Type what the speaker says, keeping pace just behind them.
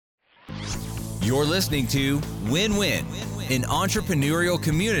You're listening to Win-Win, an entrepreneurial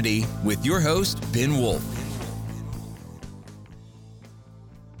community with your host, Ben Wolf.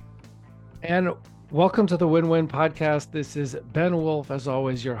 And welcome to the Win-Win podcast. This is Ben Wolf, as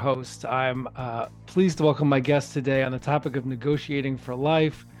always, your host. I'm pleased to welcome my guest today on the topic of negotiating for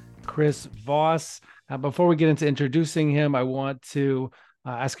life, Chris Voss. Before we get into introducing him, I want to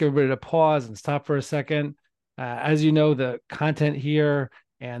ask everybody to pause and stop for a second. As you know, the content here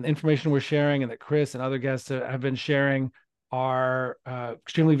and the information we're sharing and that Chris and other guests have been sharing are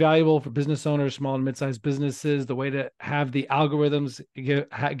extremely valuable for business owners, small and mid-sized businesses. The way to have the algorithms give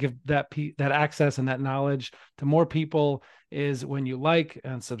that access and that knowledge to more people is when you like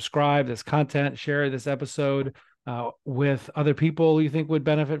and subscribe this content, share this episode with other people you think would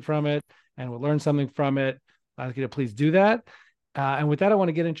benefit from it and would learn something from it. I'd like you to please do that. And with that, I want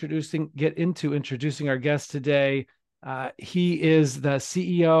to get into introducing our guest today. He is the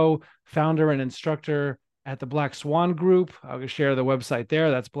CEO, founder, and instructor at the Black Swan Group. I'll share the website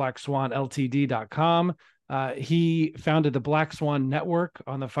there. That's blackswanltd.com. He founded the Black Swan Network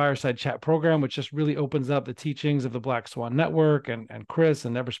on the Fireside Chat program, which just really opens up the teachings of the Black Swan Network and Chris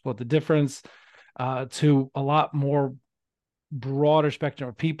and Never Split the Difference to a lot more broader spectrum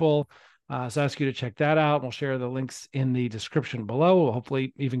of people. So I ask you to check that out. We'll share the links in the description below. We'll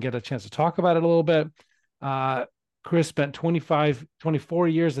hopefully even get a chance to talk about it a little bit. Chris spent 24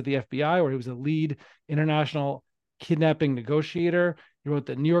 years at the FBI, where he was a lead international kidnapping negotiator. He wrote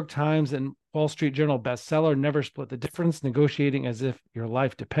the New York Times and Wall Street Journal bestseller, Never Split the Difference, Negotiating as If Your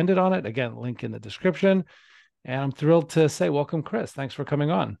Life Depended on It. Again, link in the description. And I'm thrilled to say, welcome, Chris. Thanks for coming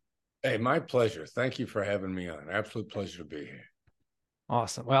on. Hey, my pleasure. Thank you for having me on. Absolute pleasure to be here.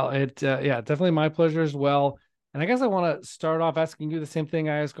 Awesome. Well, definitely my pleasure as well. And I guess I want to start off asking you the same thing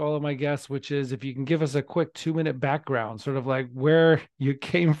I ask all of my guests, which is if you can give us a quick 2-minute background, sort of like where you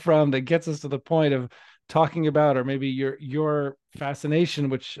came from that gets us to the point of talking about, or maybe your fascination,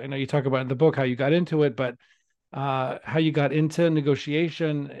 which I know you talk about in the book, how you got into it, but how you got into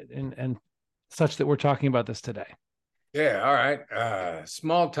negotiation and such that we're talking about this today. Yeah. All right.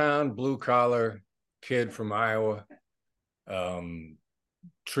 Small town, blue collar kid from Iowa,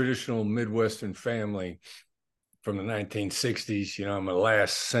 traditional Midwestern family. From the 1960s, I'm a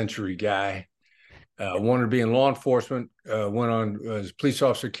last century guy. Wanted to be in law enforcement. Went on as a police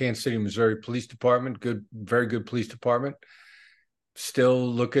officer, Kansas City, Missouri Police Department. Very good police department. Still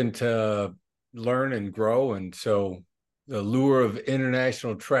looking to learn and grow, and so the lure of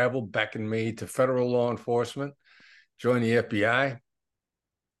international travel beckoned me to federal law enforcement. Joined the FBI,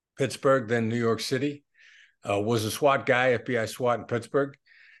 Pittsburgh, then New York City. Was a SWAT guy, FBI SWAT in Pittsburgh.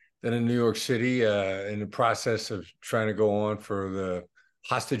 Then in New York City, in the process of trying to go on for the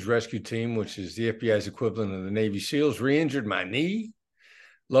hostage rescue team, which is the FBI's equivalent of the Navy SEALs, re-injured my knee,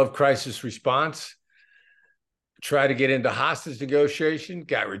 loved crisis response, tried to get into hostage negotiation,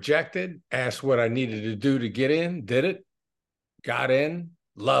 got rejected, asked what I needed to do to get in, did it, got in,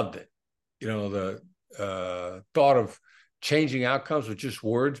 loved it. The thought of changing outcomes with just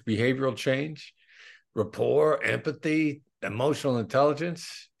words, behavioral change, rapport, empathy, emotional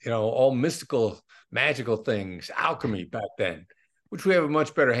intelligence, all mystical, magical things, alchemy back then, which we have a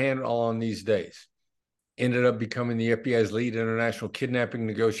much better handle on these days. Ended up becoming the FBI's lead international kidnapping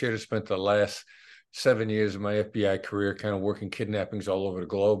negotiator. Spent the last 7 years of my FBI career kind of working kidnappings all over the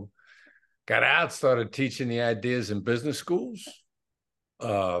globe. Got out, started teaching the ideas in business schools.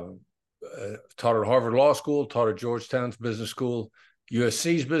 Taught at Harvard Law School, taught at Georgetown's business school,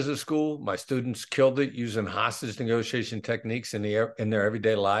 USC's business school. My students killed it using hostage negotiation techniques in their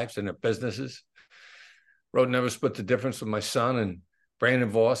everyday lives and their businesses. Wrote Never Split the Difference with my son and Brandon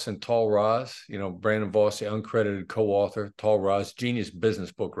Voss and Tal Raz. Brandon Voss, the uncredited co-author, Tal Raz, genius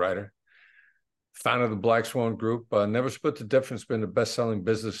business book writer. Founded the Black Swan Group. Never Split the Difference, been the best-selling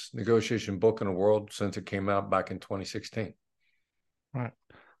business negotiation book in the world since it came out back in 2016. All right.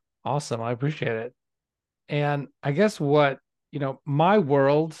 Awesome. I appreciate it. And I guess what my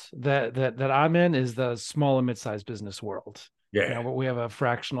world that I'm in is the small and mid-sized business world. Yeah. We have a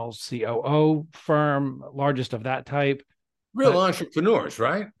fractional COO firm, largest of that type. Real entrepreneurs,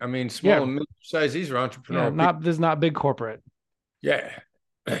 right? I mean, small and mid-sized, these are entrepreneurs. There's not big corporate. Yeah.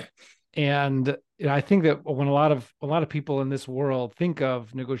 And I think that when a lot of people in this world think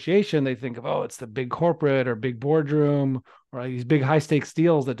of negotiation, they think of, it's the big corporate or big boardroom or these big high stakes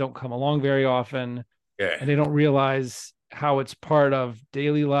deals that don't come along very often. Yeah. And they don't realize how it's part of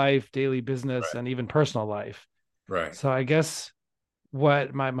daily life, daily business, Right. and even personal life. Right. So I guess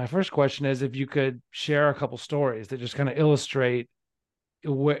what my first question is, if you could share a couple stories that just kind of illustrate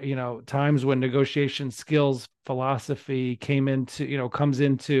times when negotiation skills philosophy comes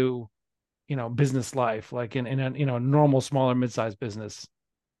into business life, like in a normal, smaller, mid-sized business?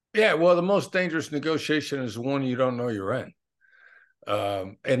 Yeah, well, the most dangerous negotiation is one you don't know you're in.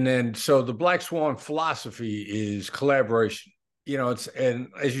 And then, so the Black Swan philosophy is collaboration. And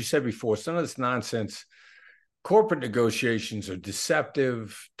as you said before, some of this nonsense, corporate negotiations are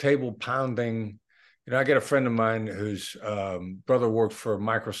deceptive, table pounding. I got a friend of mine whose brother worked for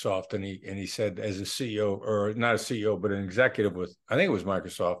Microsoft, and he said, as a CEO, or not a CEO, but an executive with, I think it was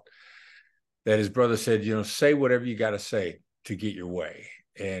Microsoft, that his brother said, say whatever you got to say to get your way.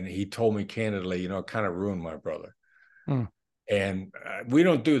 And he told me candidly, it kind of ruined my brother. Hmm. And we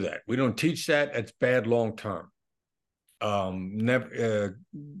don't do that. We don't teach that. It's bad long term.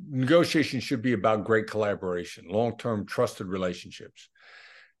 Negotiation should be about great collaboration, long term trusted relationships.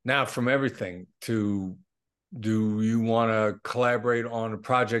 Now, from everything to, do you want to collaborate on a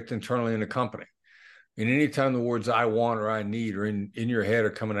project internally in the company? And anytime the words "I want" or "I need" are in your head or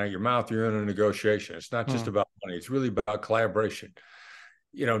coming out of your mouth, you're in a negotiation. It's not just about money. It's really about collaboration.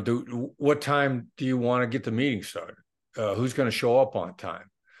 What time do you want to get the meeting started? Who's going to show up on time?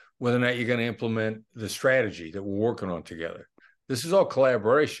 Whether or not you're going to implement the strategy that we're working on together. This is all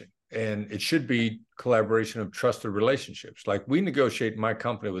collaboration, and it should be collaboration of trusted relationships. Like, we negotiate in my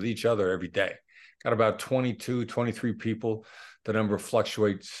company with each other every day. Got about 22, 23 people. The number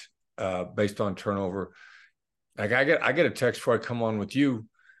fluctuates based on turnover. Like, I get a text before I come on with you,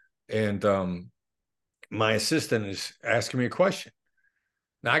 and my assistant is asking me a question.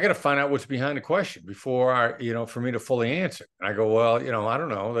 Now I got to find out what's behind the question before for me to fully answer. And I go, well, I don't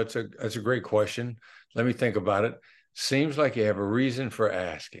know. That's a great question. Let me think about it. Seems like you have a reason for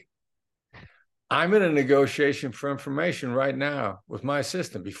asking. I'm in a negotiation for information right now with my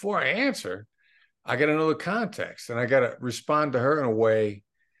assistant. Before I answer, I got to know the context, and I got to respond to her in a way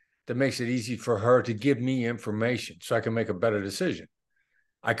that makes it easy for her to give me information so I can make a better decision.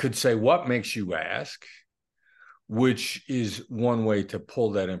 I could say, what makes you ask? Which is one way to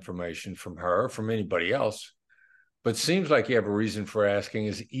pull that information from her, from anybody else. But seems like you have a reason for asking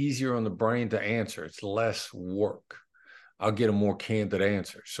is easier on the brain to answer. It's less work. I'll get a more candid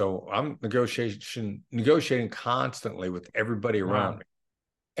answer. So I'm negotiating constantly with everybody around me.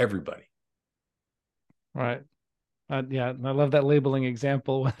 Everybody. Right. Yeah. I love that labeling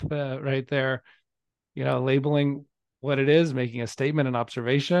example with right there, labeling what it is, making a statement, an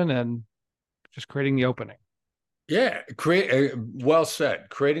observation, and just creating the opening. Yeah, well said.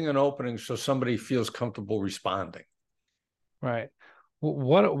 Creating an opening so somebody feels comfortable responding. Right.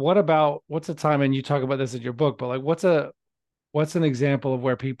 What about, what's a time, and you talk about this in your book, but like what's an example of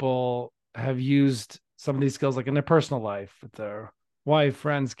where people have used some of these skills, like in their personal life with their wife,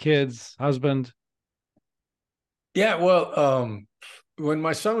 friends, kids, husband? Yeah, well, when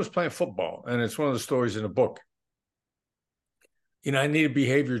my son was playing football, and it's one of the stories in the book, I needed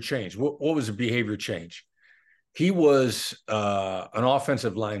behavior change. What was the behavior change? He was an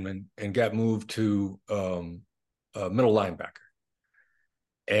offensive lineman and got moved to a middle linebacker.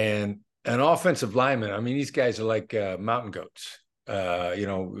 And an offensive lineman, I mean, these guys are like mountain goats,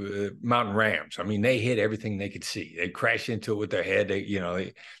 mountain rams. I mean, they hit everything they could see. They crash into it with their head.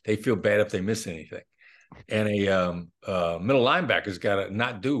 They feel bad if they miss anything. And a middle linebacker's got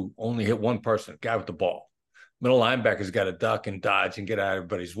to only hit one person, guy with the ball. Middle linebacker's got to duck and dodge and get out of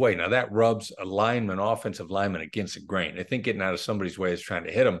everybody's way. Now that rubs a offensive lineman against the grain. I think getting out of somebody's way is trying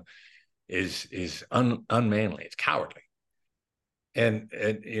to hit them is unmanly. It's cowardly. And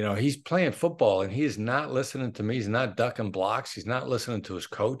he's playing football and he is not listening to me. He's not ducking blocks. He's not listening to his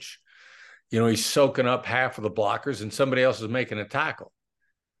coach. He's soaking up half of the blockers and somebody else is making a tackle.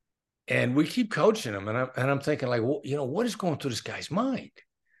 And we keep coaching him. And I'm thinking, like, well, what is going through this guy's mind?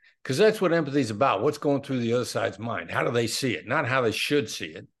 Because that's what empathy is about. What's going through the other side's mind? How do they see it? Not how they should see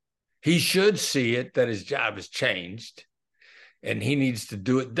it. He should see it, that his job has changed and he needs to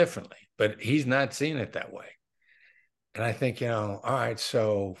do it differently, but he's not seeing it that way. And I think, all right,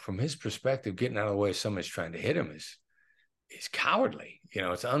 so from his perspective, getting out of the way of somebody's trying to hit him is cowardly.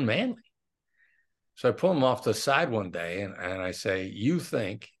 It's unmanly. So I pull him off to the side one day and I say, you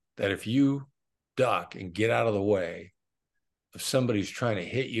think that if you duck and get out of the way of somebody who's trying to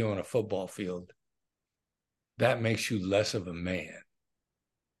hit you on a football field, that makes you less of a man,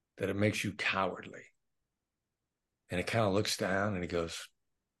 that it makes you cowardly. And he kind of looks down and he goes,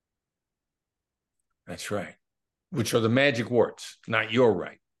 that's right. Which are the magic words, not you're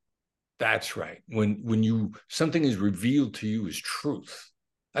right. That's right. When something is revealed to you as truth,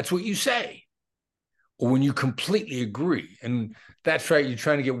 that's what you say. Or when you completely agree. And that's right, you're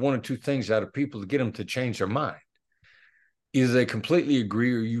trying to get one or two things out of people to get them to change their mind. Either they completely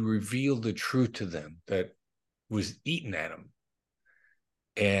agree or you reveal the truth to them that was eaten at them.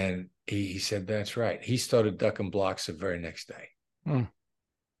 And he said, that's right. He started ducking blocks the very next day. Hmm.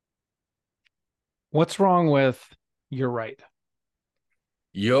 What's wrong with "you're right"?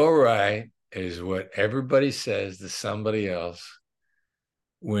 You're right is what everybody says to somebody else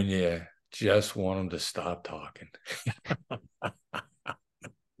when you just want them to stop talking.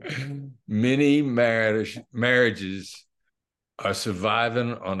 Many marriages are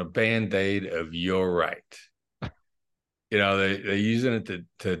surviving on a band-aid of "you're right." They're using it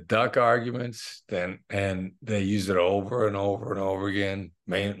to duck arguments, and they use it over and over and over again,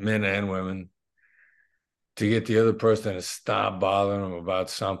 men and women, to get the other person to stop bothering them about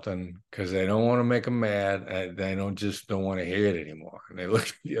something because they don't want to make them mad. And they don't want to hear it anymore. And they look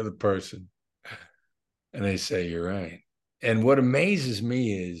at the other person and they say, you're right. And what amazes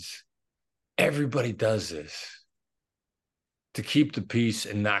me is everybody does this to keep the peace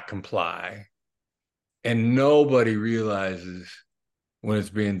and not comply. And nobody realizes when it's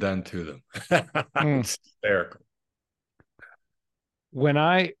being done to them. It's hysterical. When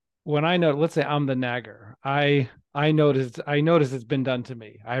I know, let's say I'm the nagger, I noticed it's been done to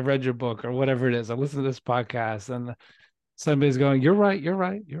me. I read your book or whatever it is. I listened to this podcast and somebody's going, "You're right, you're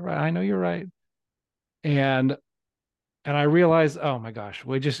right, you're right. I know you're right." And I realized, oh my gosh,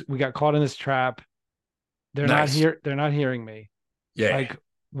 we got caught in this trap. They're not Nice. here, they're not hearing me. Yeah. Like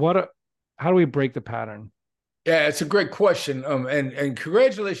how do we break the pattern? Yeah, it's a great question. And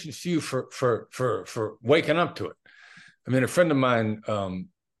congratulations to you for waking up to it. I mean, a friend of mine,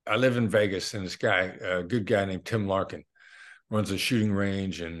 I live in Vegas, and this guy, a good guy named Tim Larkin, runs a shooting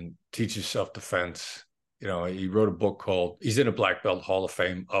range and teaches self-defense. He wrote a book called, he's in a Black Belt Hall of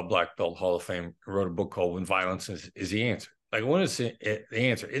Fame, He wrote a book called When Violence is the Answer. Like, when is the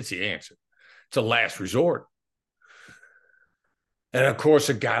answer? It's the answer. It's a last resort. And of course,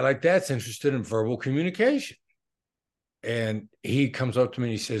 a guy like that's interested in verbal communication. And he comes up to me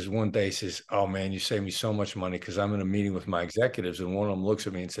and he says, one day, he says, "Oh man, you save me so much money," because I'm in a meeting with my executives and one of them looks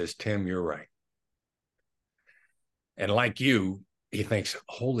at me and says, "Tim, you're right." And like you, he thinks,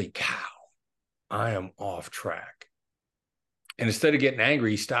 "Holy cow, I am off track." And instead of getting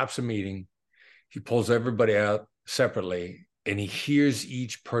angry, he stops the meeting. He pulls everybody out separately and he hears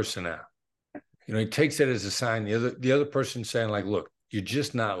each person out. He takes it as a sign. The other person saying, like, "Look, you're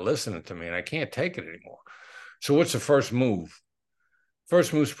just not listening to me and I can't take it anymore." So what's the first move?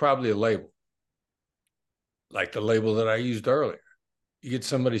 First move is probably a label, like the label that I used earlier. You get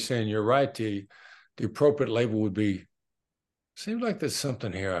somebody saying you're right, the appropriate label would be, "Seems like there's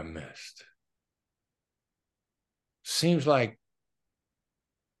something here I missed. Seems like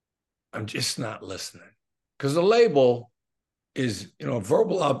I'm just not listening." Because the label is,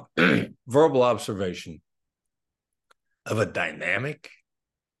 verbal observation of a dynamic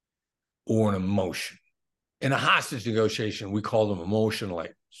or an emotion. In a hostage negotiation, we call them emotion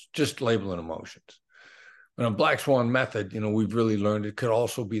labels, just labeling emotions. In a black swan method, we've really learned it could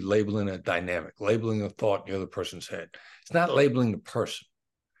also be labeling a dynamic, labeling a thought in the other person's head. It's not labeling the person.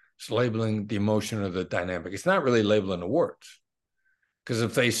 It's labeling the emotion or the dynamic. It's not really labeling the words. Because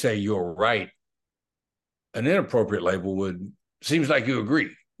if they say you're right, an inappropriate label would, seems like you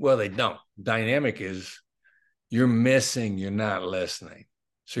agree. Well, they don't. Dynamic is you're missing, you're not listening.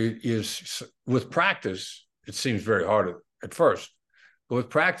 So with practice, it seems very hard at first. But with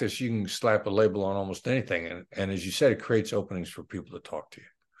practice, you can slap a label on almost anything. And as you said, it creates openings for people to talk to you.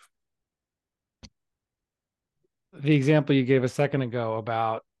 The example you gave a second ago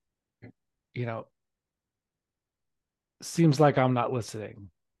about, seems like I'm not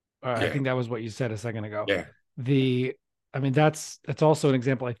listening. Yeah. I think that was what you said a second ago. Yeah. That's also an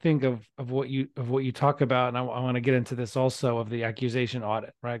example, I think, of what you talk about. And I want to get into this also of the accusation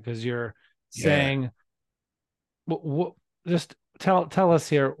audit, right? Because you're saying, what just tell us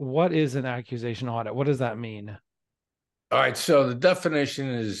here, what is an accusation audit? What does that mean? All right. So the definition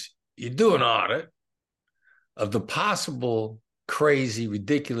is you do an audit of the possible crazy,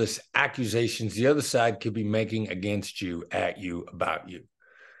 ridiculous accusations the other side could be making against you, at you, about you,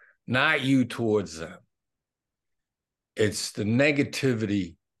 not you towards them. It's the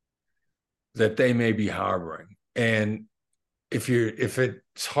negativity that they may be harboring. And if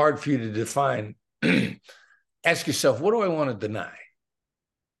it's hard for you to define, ask yourself, what do I want to deny?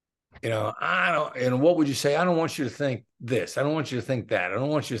 And what would you say? I don't want you to think this. I don't want you to think that. I don't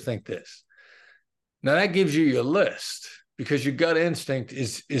want you to think this. Now that gives you your list, because your gut instinct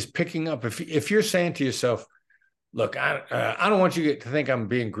is picking up. If you're saying to yourself, "Look, I don't want you to think I'm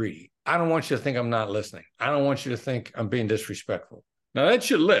being greedy. I don't want you to think I'm not listening. I don't want you to think I'm being disrespectful." Now that's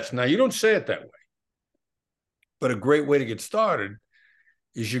your list. Now you don't say it that way, but a great way to get started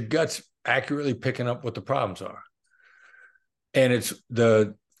is your gut's accurately picking up what the problems are. And it's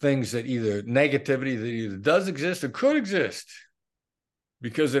the things that either negativity that either does exist or could exist,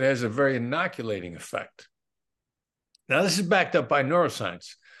 because it has a very inoculating effect. Now, this is backed up by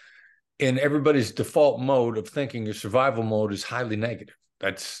neuroscience. In everybody's default mode of thinking, your survival mode is highly negative.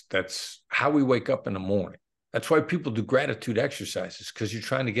 That's how we wake up in the morning. That's why people do gratitude exercises, because you're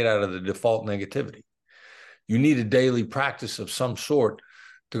trying to get out of the default negativity. You need a daily practice of some sort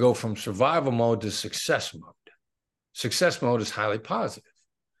to go from survival mode to success mode. Success mode is highly positive.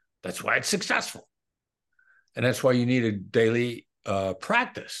 That's why it's successful. And that's why you need a daily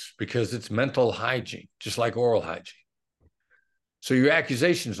practice, because it's mental hygiene, just like oral hygiene. So your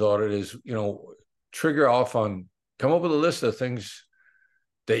accusations audit is, trigger off on, come up with a list of things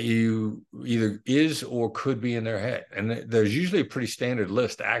that you either is or could be in their head. And there's usually a pretty standard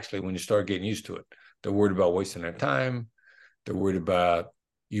list, actually, when you start getting used to it. They're worried about wasting their time. They're worried about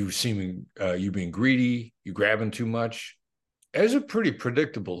you being greedy, you grabbing too much. It's a pretty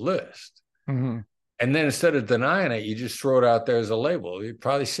predictable list. Mm-hmm. And then instead of denying it, you just throw it out there as a label. It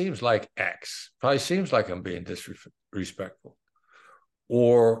probably seems like X, probably seems like I'm being disrespectful.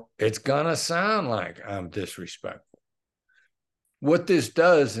 Or it's going to sound like I'm disrespectful. What this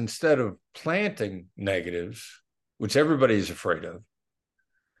does, instead of planting negatives, which everybody is afraid of,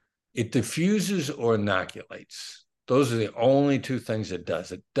 it diffuses or inoculates. Those are the only two things it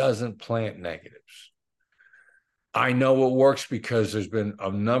does. It doesn't plant negatives. I know it works because there's been a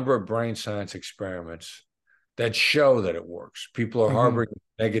number of brain science experiments that show that it works. People are harboring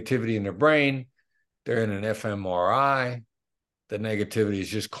negativity in their brain. They're in an fMRI. The negativity is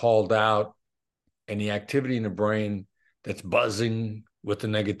just called out, and the activity in the brain that's buzzing with the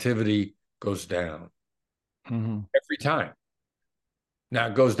negativity goes down every time. Now,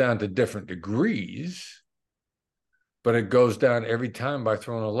 it goes down to different degrees, but it goes down every time by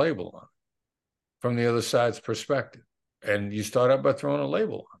throwing a label on it from the other side's perspective. And you start out by throwing a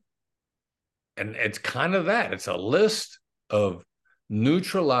label on it. And it's kind of that. It's a list of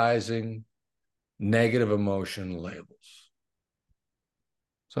neutralizing negative emotion labels.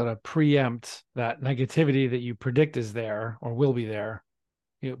 So to preempt that negativity that you predict is there or will be there,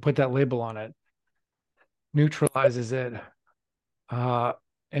 you put that label on it, neutralizes it.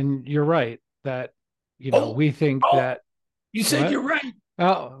 And you're right that, we think that. You said what? You're right.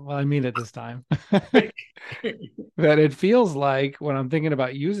 Oh, well, I mean it this time. That it feels like when I'm thinking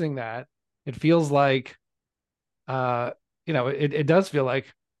about using that, it feels like, it does feel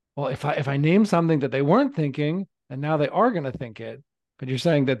like, well, if I name something that they weren't thinking and now they are going to think it, but you're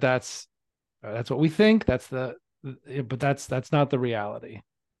saying that that's what we think. But that's not the reality.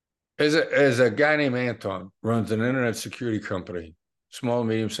 As a guy named Anton runs an internet security company, small,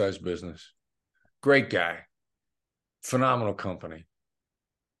 medium-sized business, great guy, phenomenal company.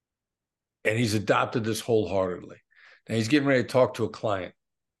 And he's adopted this wholeheartedly. Now he's getting ready to talk to a client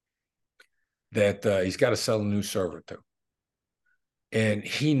that he's got to sell a new server to. And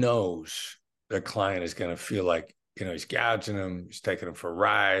he knows the client is going to feel like, he's gouging him, he's taking him for a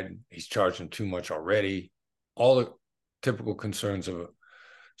ride, he's charging too much already, all the typical concerns of a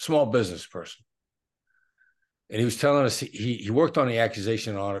small business person. And he was telling us he worked on the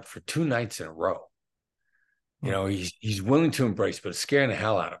accusation audit for 2 nights in a row. He's willing to embrace, but it's scaring the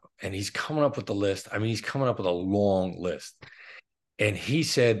hell out of him. And he's coming up with the list. I mean, he's coming up with a long list. And he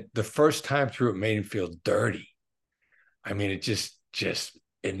said the first time through, it made him feel dirty. I mean, it just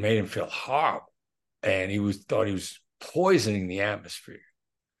it made him feel horrible. And he thought he was poisoning the atmosphere.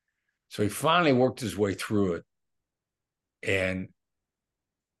 So he finally worked his way through it and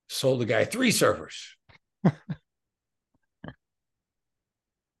sold the guy 3 servers.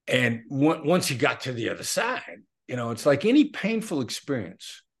 And once he got to the other side, it's like any painful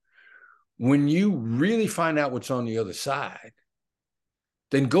experience. When you really find out what's on the other side,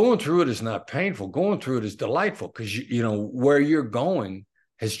 then going through it is not painful. Going through it is delightful, because where you're going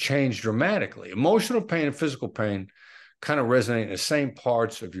has changed dramatically. Emotional pain and physical pain kind of resonate in the same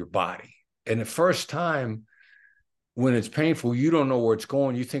parts of your body. And the first time when it's painful, you don't know where it's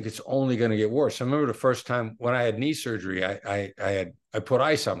going. You think it's only going to get worse. I remember the first time when I had knee surgery, I put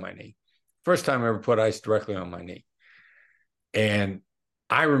ice on my knee. First time I ever put ice directly on my knee. And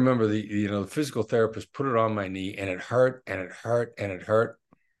I remember the physical therapist put it on my knee, and it hurt and it hurt and it hurt.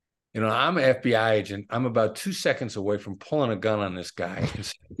 I'm an FBI agent. I'm about 2 seconds away from pulling a gun on this guy and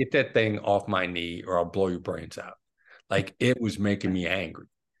saying, get that thing off my knee or I'll blow your brains out. Like, it was making me angry.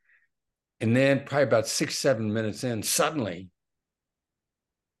 And then probably about 6-7 minutes in, suddenly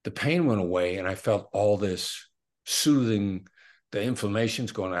the pain went away, and I felt all this soothing. The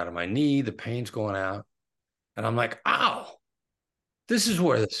inflammation's going out of my knee, the pain's going out. And I'm like, ow, this is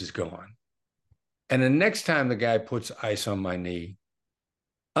where this is going. And the next time the guy puts ice on my knee,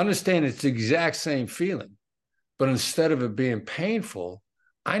 understand it's the exact same feeling, but instead of it being painful,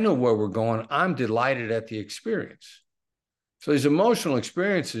 I know where we're going. I'm delighted at the experience. So these emotional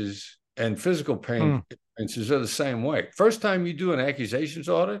experiences and physical pain experiences are the same way. First time you do an accusations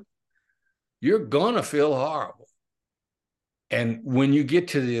audit, you're going to feel horrible. And when you get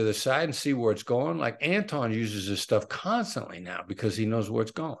to the other side and see where it's going, like Anton uses this stuff constantly now because he knows where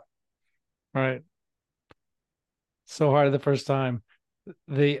it's going. Right. So hard the first time.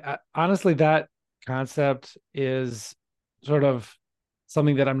 The honestly, that concept is sort of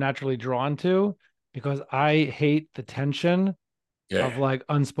something that I'm naturally drawn to because I hate the tension of Yeah. like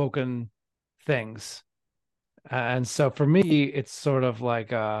unspoken things. And so for me, it's sort of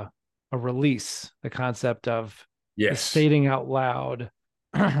like a release, the concept of just Yes. stating out loud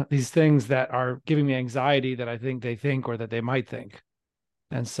these things that are giving me anxiety that I think they think or that they might think.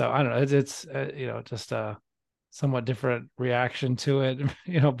 And so I don't know, it's just a somewhat different reaction to it,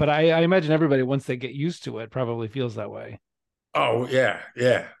 but I imagine everybody, once they get used to it, probably feels that way. Oh yeah,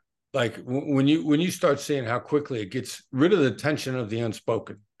 yeah. Like when you start seeing how quickly it gets rid of the tension of the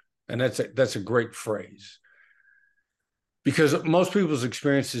unspoken, and that's a great phrase because most people's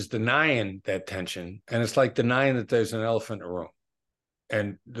experience is denying that tension, and it's like denying that there's an elephant in the room,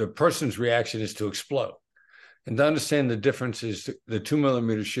 and the person's reaction is to explode. And to understand the difference is the 2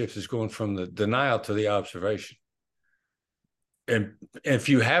 millimeter shift is going from the denial to the observation. And if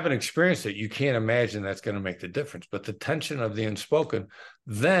you haven't experienced it, you can't imagine that's going to make the difference. But the tension of the unspoken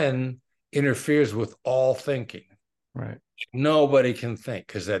then interferes with all thinking. Right. Nobody can think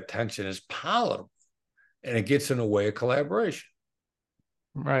because that tension is palatable and it gets in the way of collaboration.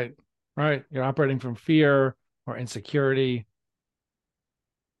 Right. Right. You're operating from fear or insecurity.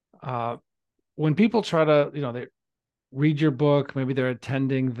 When people try to, they read your book, maybe they're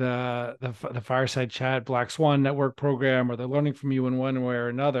attending the Fireside Chat Black Swan Network program, or they're learning from you in one way or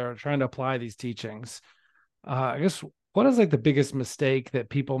another, trying to apply these teachings. I guess, what is like the biggest mistake that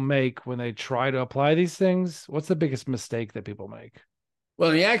people make when they try to apply these things? What's the biggest mistake that people make? Well,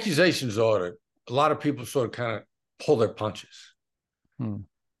 in the accusations order, a lot of people sort of kind of pull their punches. Hmm.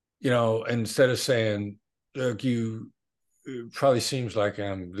 Instead of saying, look, it probably seems like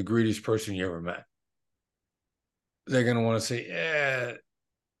I'm the greediest person you ever met. They're going to want to say, yeah,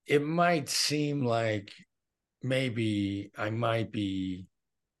 it might seem like maybe I might be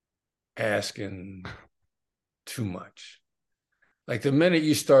asking too much. Like the minute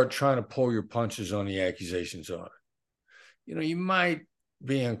you start trying to pull your punches on the accusations on it, you might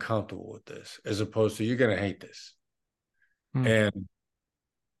be uncomfortable with this as opposed to you're going to hate this. Hmm. And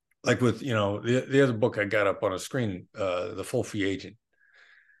like with, the other book I got up on a screen, The Full Fee Agent,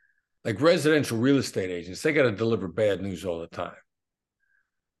 like residential real estate agents, they got to deliver bad news all the time.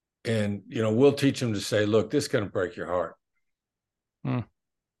 And, we'll teach them to say, look, this is going to break your heart. Hmm.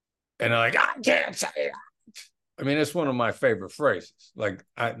 And they're like, I can't say that. I mean, it's one of my favorite phrases. Like,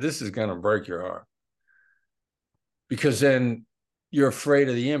 this is going to break your heart. Because then you're afraid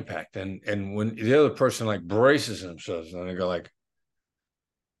of the impact. And when the other person like braces themselves and they go like,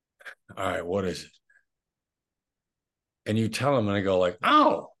 all right, what is it? And you tell them and they go like,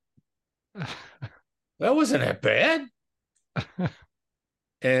 oh, that wasn't that bad.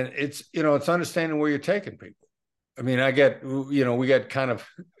 And it's understanding where you're taking people. I mean, we got kind of,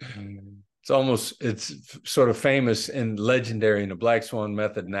 it's sort of famous and legendary in the Black Swan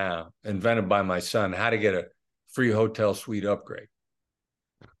method now, invented by my son, how to get a free hotel suite upgrade.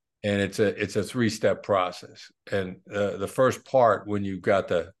 And it's a 3-step process. And the first part, when you've got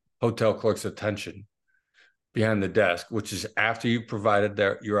the hotel clerk's attention behind the desk, which is after you've provided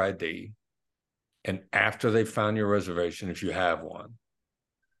your ID and after they've found your reservation, if you have one,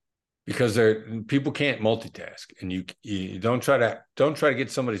 because people can't multitask, and you don't try to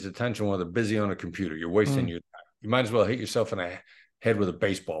get somebody's attention while they're busy on a computer. You're wasting your time. You might as well hit yourself in the head with a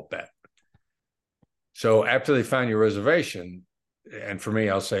baseball bat. So after they find your reservation, and for me,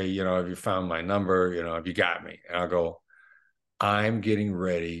 I'll say, have you found my number? Have you got me? And I'll go, I'm getting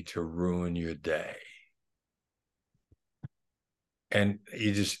ready to ruin your day. And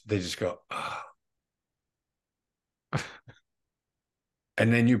they just go, oh.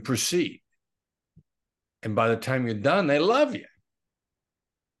 And then you proceed. And by the time you're done, they love you.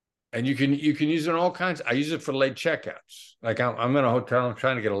 And you can use it in all kinds. I use it for late checkouts. Like I'm in a hotel, I'm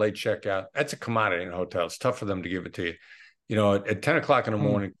trying to get a late checkout. That's a commodity in a hotel. It's tough for them to give it to you. At 10 o'clock in the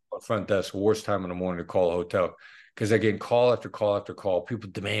morning, front desk, worst time in the morning to call a hotel because they're getting call after call after call, people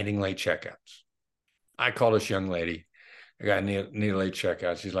demanding late checkouts. I call this young lady. I got need a late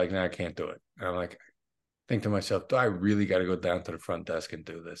checkout. She's like, no, I can't do it. And I'm like, think to myself, do I really got to go down to the front desk and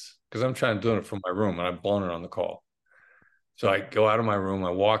do this? Because I'm trying to do it from my room and I've blown it on the call. So I go out of my room,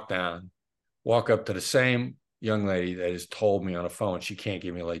 I walk up to the same young lady that has told me on the phone she can't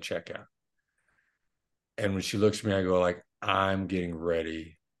give me a late checkout. And when she looks at me, I go like, I'm getting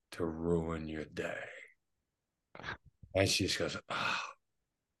ready to ruin your day. And she just goes, oh.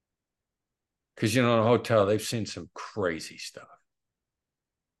 Because, in a hotel, they've seen some crazy stuff.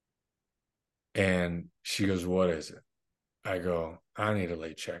 And she goes, what is it? I go, I need a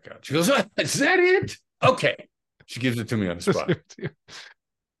late checkout. She goes, is that it? Okay. She gives it to me on the spot.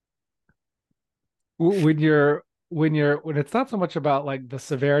 When it's not so much about like the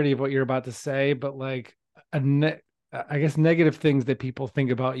severity of what you're about to say, but like I guess negative things that people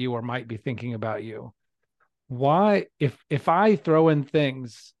think about you or might be thinking about you. Why, if I throw in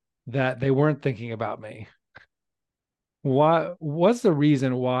things that they weren't thinking about me, what's the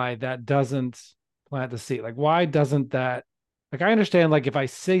reason why that doesn't plant the seed? Like, why doesn't that, like, I understand, like, if I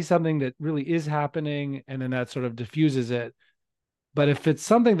say something that really is happening and then that sort of diffuses it, but if it's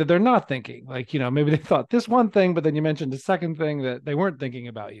something that they're not thinking, like, maybe they thought this one thing, but then you mentioned the second thing that they weren't thinking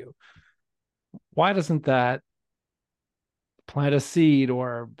about you, why doesn't that plant a seed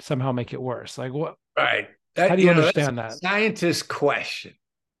or somehow make it worse? Like, what, Right. how do you understand that? Scientist question.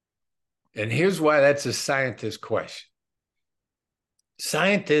 And here's why that's a scientist question.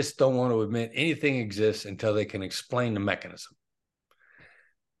 Scientists don't want to admit anything exists until they can explain the mechanism.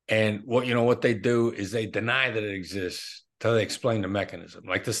 And what they do is they deny that it exists till they explain the mechanism,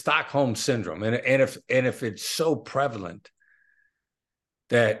 like the Stockholm syndrome. And if it's so prevalent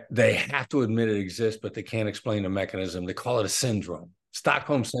that they have to admit it exists, but they can't explain the mechanism, they call it a syndrome.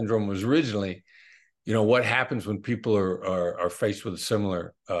 Stockholm syndrome was originally, what happens when people are faced with a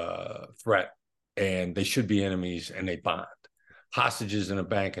similar threat and they should be enemies and they bond. Hostages in a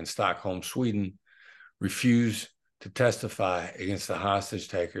bank in Stockholm, Sweden, refuse to testify against the hostage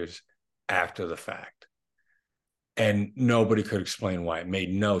takers after the fact. And nobody could explain why. It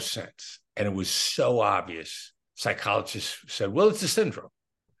made no sense. And it was so obvious. Psychologists said, well, it's a syndrome,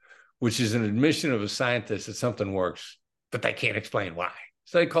 which is an admission of a scientist that something works, but they can't explain why.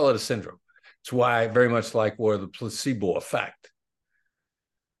 So they call it a syndrome. It's why, very much like where the placebo effect.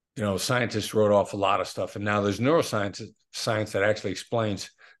 Scientists wrote off a lot of stuff, and now there's neuroscience that actually explains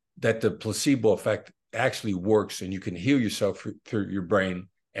that the placebo effect actually works and you can heal yourself through your brain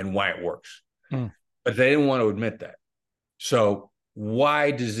and why it works. But they didn't want to admit that. So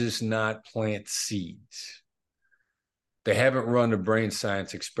why does this not plant seeds? They haven't run the brain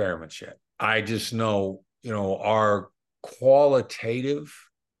science experiments yet. I just know, our qualitative,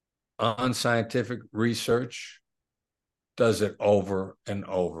 unscientific research does it over and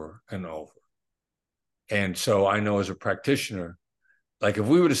over and over. And so I know as a practitioner, like if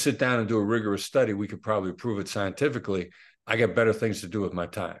we were to sit down and do a rigorous study, we could probably prove it scientifically. I got better things to do with my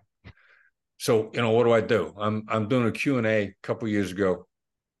time. So, what do? I'm doing a Q&A a couple of years ago.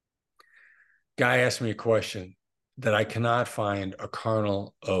 Guy asked me a question that I cannot find a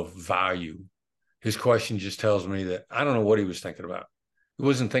kernel of value. His question just tells me that I don't know what he was thinking about. He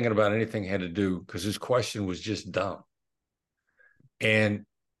wasn't thinking about anything he had to do because his question was just dumb. And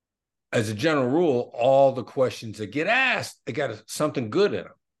as a general rule, all the questions that get asked, they got something good in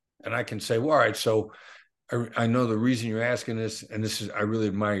them. And I can say, well, all right, so I know the reason you're asking this, and I really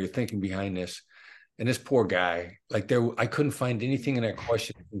admire your thinking behind this. And this poor guy, I couldn't find anything in that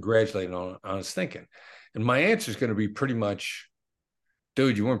question to congratulate on his thinking. And my answer is going to be pretty much,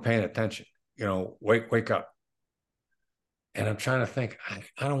 dude, you weren't paying attention. Wake up. And I'm trying to think,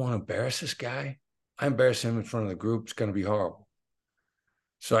 I don't want to embarrass this guy. I embarrass him in front of the group. It's going to be horrible.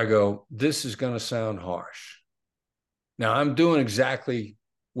 So I go, this is going to sound harsh. Now I'm doing exactly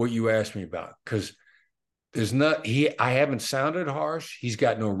what you asked me about, because I haven't sounded harsh. He's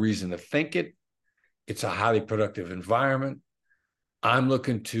got no reason to think it. It's a highly productive environment. I'm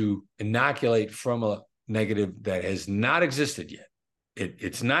looking to inoculate from a negative that has not existed yet.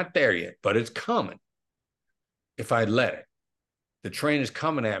 It's not there yet, but it's coming if I let it. The train is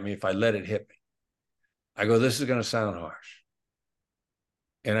coming at me if I let it hit me. I go, this is going to sound harsh.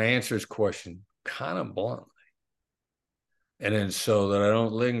 And I answer his question kind of bluntly. And then so that I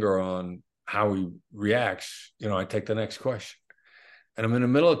don't linger on how he reacts, I take the next question. And I'm in the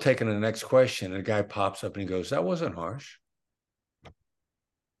middle of taking the next question, and a guy pops up and he goes, that wasn't harsh.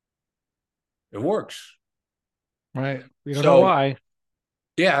 It works. Right. We don't know why.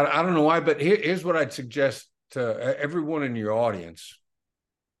 Yeah, I don't know why, but here's what I'd suggest to everyone in your audience.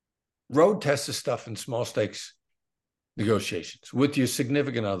 Road test this stuff in small stakes negotiations with your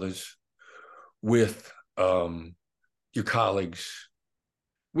significant others, with your colleagues,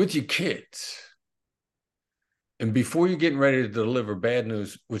 with your kids. And before you're getting ready to deliver bad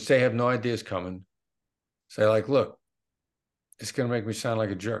news, which they have no idea is coming, say, like, look, it's going to make me sound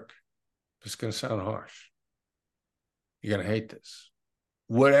like a jerk. It's going to sound harsh. You're going to hate this.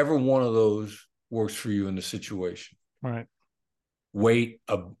 Whatever one of those works for you in the situation. Right. Wait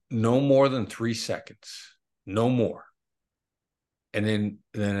no more than 3 seconds, no more. And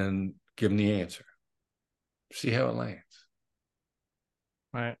then give them the answer. See how it lands.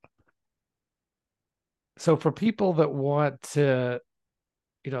 Right. So for people that want to,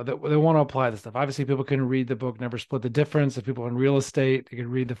 that they want to apply this stuff, obviously people can read the book, Never Split the Difference. If people in real estate, they can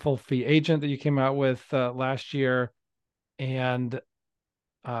read the Full Fee Agent that you came out with last year. And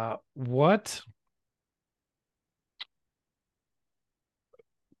what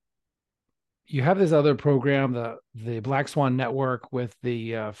you have this other program, the Black Swan Network with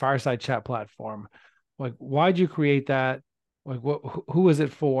the Fireside Chat platform. Like, why'd you create that? Like, who is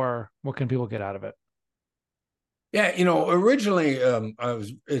it for? What can people get out of it? Yeah, originally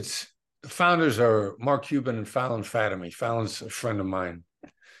it's founders are Mark Cuban and Fallon Fatimi. Fallon's a friend of mine.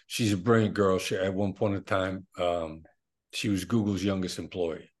 She's a brilliant girl. At one point in time, she was Google's youngest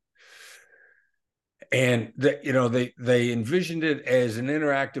employee. And they envisioned it as an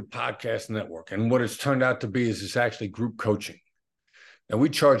interactive podcast network. And what it's turned out to be is it's actually group coaching. Now, we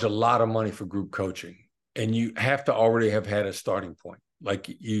charge a lot of money for group coaching, and you have to already have had a starting point. Like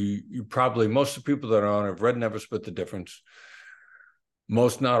you probably, most of the people that are on have read Never Split the Difference.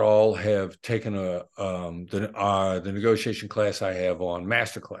 Most, not all, have taken the negotiation class I have on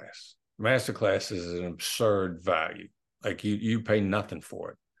Masterclass. Masterclass is an absurd value. Like you pay nothing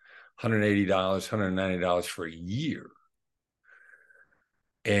for it. $180, $190 for a year.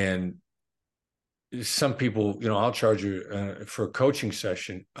 And some people, I'll charge you for a coaching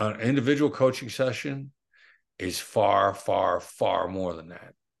session. An individual coaching session is far, far, far more than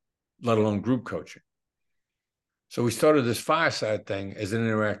that, let alone group coaching. So we started this Fireside thing as an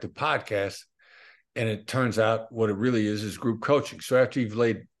interactive podcast, and it turns out what it really is group coaching. So after you've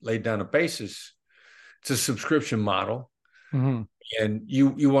laid down a basis, it's a subscription model. Mm-hmm. And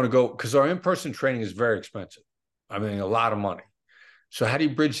you want to go, because our in-person training is very expensive. I mean, a lot of money. So how do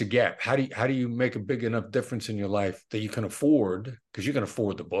you bridge the gap? How do you make a big enough difference in your life that you can afford, because you can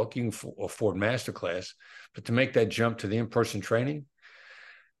afford the book, you can afford Masterclass, but to make that jump to the in-person training?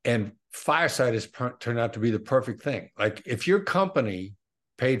 And Fireside has turned out to be the perfect thing. Like, if your company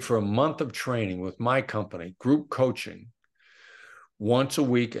paid for a month of training with my company, group coaching, once a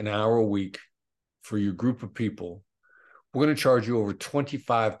week, an hour a week for your group of people, we're going to charge you over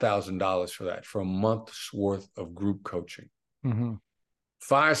 $25,000 for that, for a month's worth of group coaching. Mm-hmm.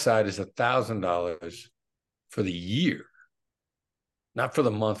 Fireside is $1,000 for the year, not for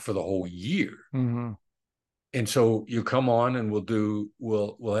the month, for the whole year. Mm-hmm. And so you come on and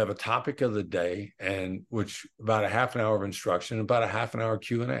we'll have a topic of the day, and which about a half an hour of instruction, about a half an hour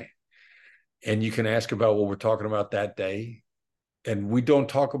Q&A. And you can ask about what we're talking about that day. And we don't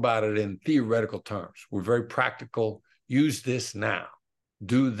talk about it in theoretical terms. We're very practical. Use this now,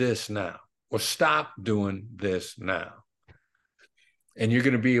 do this now, or stop doing this now. And you're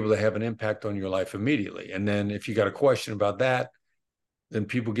going to be able to have an impact on your life immediately. And then if you got a question about that, then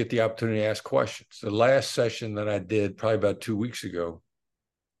people get the opportunity to ask questions. The last session that I did probably about 2 weeks ago,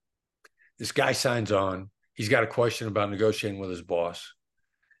 this guy signs on. He's got a question about negotiating with his boss.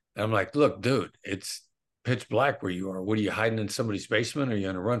 And I'm like, look, dude, it's pitch black where you are. What, are you hiding in somebody's basement? Are you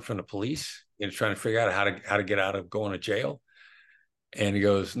on a run from the police? You're trying to figure out how to get out of going to jail? And he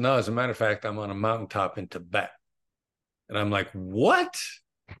goes, no, as a matter of fact, I'm on a mountaintop in Tibet. And I'm like, what?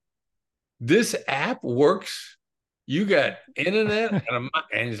 This app works? You got internet?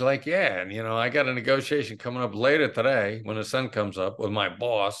 And he's like, yeah. And, I got a negotiation coming up later today when the sun comes up with my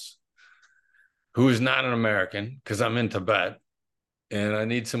boss, who is not an American, because I'm in Tibet, and I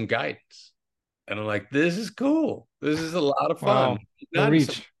need some guidance. And I'm like, this is cool. This is a lot of fun. Wow. The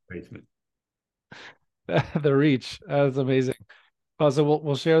reach. The reach. That's amazing. So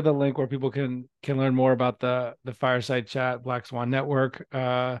we'll share the link where people can learn more about the Fireside Chat, Black Swan Network,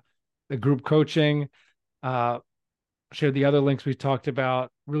 the group coaching, share the other links we talked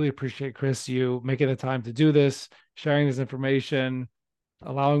about. Really appreciate, Chris, you making the time to do this, sharing this information,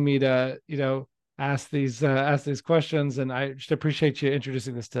 allowing me to, ask these questions. And I just appreciate you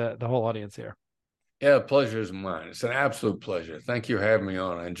introducing this to the whole audience here. Yeah, the pleasure is mine. It's an absolute pleasure. Thank you for having me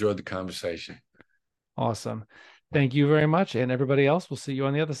on. I enjoyed the conversation. Awesome. Thank you very much. And everybody else, we'll see you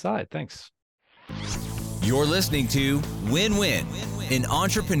on the other side. Thanks. You're listening to Win-Win, an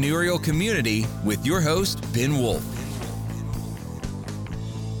entrepreneurial community with your host, Ben Wolf.